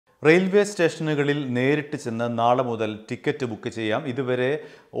Railway സ്റ്റേഷനുകളിൽ നേരിട്ട് ചെന്ന് നാളെ മുതൽ ടിക്കറ്റ് ബുക്ക് ചെയ്യാം. ഇതുവരെ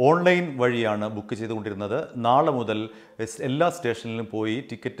ഓൺലൈൻ വഴിയാണ് ബുക്ക് ചെയ്തുകൊണ്ടിരുന്നത്. നാളെ മുതൽ എല്ലാ സ്റ്റേഷനിലും പോയി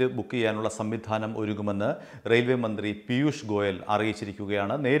ടിക്കറ്റ് ബുക്ക് ചെയ്യാനുള്ള സംവിധാനം ഒരുങ്ങുമെന്ന് റെയിൽവേ മന്ത്രി പീയൂഷ് ഗോയൽ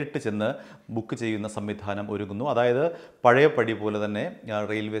അറിയിച്ചിരിക്കുകയാണ്. നേരിട്ട് ചെന്ന് ബുക്ക് ചെയ്യുന്ന സംവിധാനം ഒരുങ്ങുന്നു. അതായത് പഴയ പടി പോലെ തന്നെ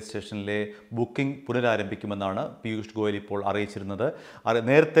റെയിൽവേ സ്റ്റേഷനിലെ ബുക്കിംഗ് പുനരാരംഭിക്കുമെന്നാണ് പീയൂഷ് ഗോയൽ ഇപ്പോൾ അറിയിച്ചിരുന്നത്.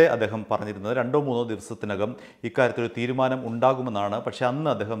 നേരത്തെ അദ്ദേഹം പറഞ്ഞിരുന്നത് 2-3 ദിവസത്തിനകം ഇക്കാര്യത്തിൽ തീരുമാനം ഉണ്ടാകുമെന്നാണ്. പക്ഷേ അന്ന്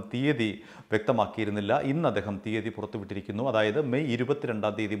അദ്ദേഹം തീയതി വ്യക്തമാക്കിയിരുന്നില്ല. ഇന്ന് അദ്ദേഹം തീയതി പുറത്തുവിട്ടിരിക്കുന്നു. അതായത് മെയ്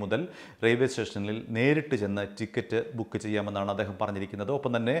 22-ാം തീയതി മുതൽ റെയിൽവേ സ്റ്റേഷനിൽ നേരിട്ട് ചെന്ന് ടിക്കറ്റ് ബുക്ക് ചെയ്യാമെന്നാണ് അദ്ദേഹം പറഞ്ഞിരിക്കുന്നത്.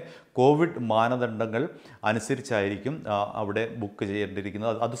 ഒപ്പം തന്നെ കോവിഡ് മാനദണ്ഡങ്ങൾ അനുസരിച്ചായിരിക്കും അവിടെ ബുക്ക്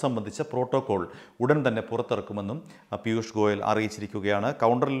ചെയ്യേണ്ടിയിരിക്കുന്നത്. അത് സംബന്ധിച്ച പ്രോട്ടോകോൾ ഉടൻ തന്നെ പുറത്തിറക്കുമെന്നും പീയൂഷ് ഗോയൽ അറിയിച്ചിരിക്കുകയാണ്.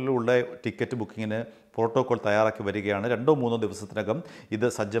 കൗണ്ടറിലുള്ള ടിക്കറ്റ് ബുക്കിങ്ങിന് പ്രോട്ടോകോൾ തയ്യാറാക്കി വരികയാണ്. 2-3 ദിവസത്തിനകം ഇത്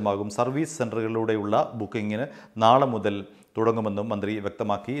സജ്ജമാകും. സർവീസ് സെൻ്ററുകളിലൂടെയുള്ള ബുക്കിങ്ങിന് നാളെ മുതൽ തുടങ്ങുമെന്നും മന്ത്രി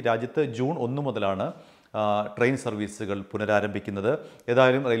വ്യക്തമാക്കി. രാജ്യത്ത് ജൂൺ 1 മുതലാണ് ട്രെയിൻ സർവീസുകൾ പുനരാരംഭിക്കുന്നത്.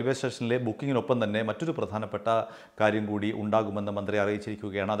 ഏതായാലും റെയിൽവേ സ്റ്റേഷനിലെ ബുക്കിങ്ങിനൊപ്പം തന്നെ മറ്റൊരു പ്രധാനപ്പെട്ട കാര്യം കൂടി ഉണ്ടാകുമെന്ന് മന്ത്രി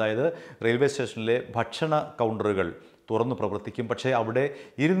അറിയിച്ചിരിക്കുകയാണ്. അതായത് റെയിൽവേ സ്റ്റേഷനിലെ ഭക്ഷണ കൗണ്ടറുകൾ തുറന്നു പ്രവർത്തിക്കും. പക്ഷേ അവിടെ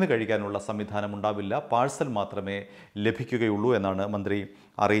ഇരുന്ന് കഴിക്കാനുള്ള സംവിധാനം ഉണ്ടാവില്ല. പാഴ്സൽ മാത്രമേ ലഭിക്കുകയുള്ളൂ എന്നാണ് മന്ത്രി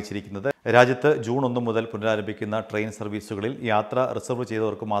അറിയിച്ചിരിക്കുന്നത്. രാജ്യത്ത് ജൂൺ 1 മുതൽ പുനരാരംഭിക്കുന്ന ട്രെയിൻ സർവീസുകളിൽ യാത്ര റിസർവ്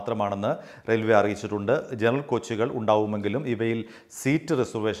ചെയ്തവർക്ക് മാത്രമാണെന്ന് റെയിൽവേ അറിയിച്ചിട്ടുണ്ട്. ജനറൽ കോച്ചുകൾ ഉണ്ടാവുമെങ്കിലും ഇവയിൽ സീറ്റ്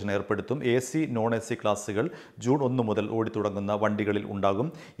റിസർവേഷൻ ഏർപ്പെടുത്തും. AC, non-AC ക്ലാസുകൾ ജൂൺ 1 മുതൽ ഓടിത്തുടങ്ങുന്ന വണ്ടികളിൽ ഉണ്ടാകും.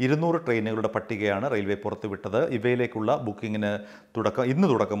 200 ട്രെയിനുകളുടെ പട്ടികയാണ് റെയിൽവേ പുറത്തുവിട്ടത്. ഇവയിലേക്കുള്ള ബുക്കിങ്ങിന് ഇന്ന്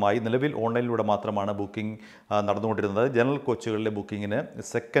തുടക്കമായി. നിലവിൽ ഓൺലൈനിലൂടെ മാത്രമാണ് ബുക്കിംഗ് നടന്നുകൊണ്ടിരുന്നത്. ജനറൽ കോച്ചുകളിലെ ബുക്കിങ്ങിന്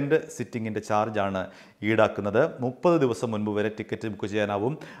സെക്കൻഡ് സിറ്റിങ്ങിൻ്റെ ചാർജാണ് ഈടാക്കുന്നത്. 30 ദിവസം മുൻപ് വരെ ടിക്കറ്റ് ബുക്ക് ചെയ്യാനാവും.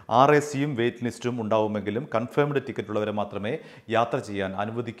 RACയും വെയിറ്റ് ലിസ്റ്റും ഉണ്ടാവുമെങ്കിലും കൺഫേംഡ് ടിക്കറ്റുള്ളവരെ മാത്രമേ യാത്ര ചെയ്യാൻ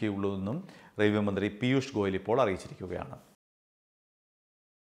അനുവദിക്കുകയുള്ളൂ എന്നും റെയിൽവേ മന്ത്രി പീയൂഷ് ഗോയൽ ഇപ്പോൾ അറിയിച്ചിരിക്കുകയാണ്.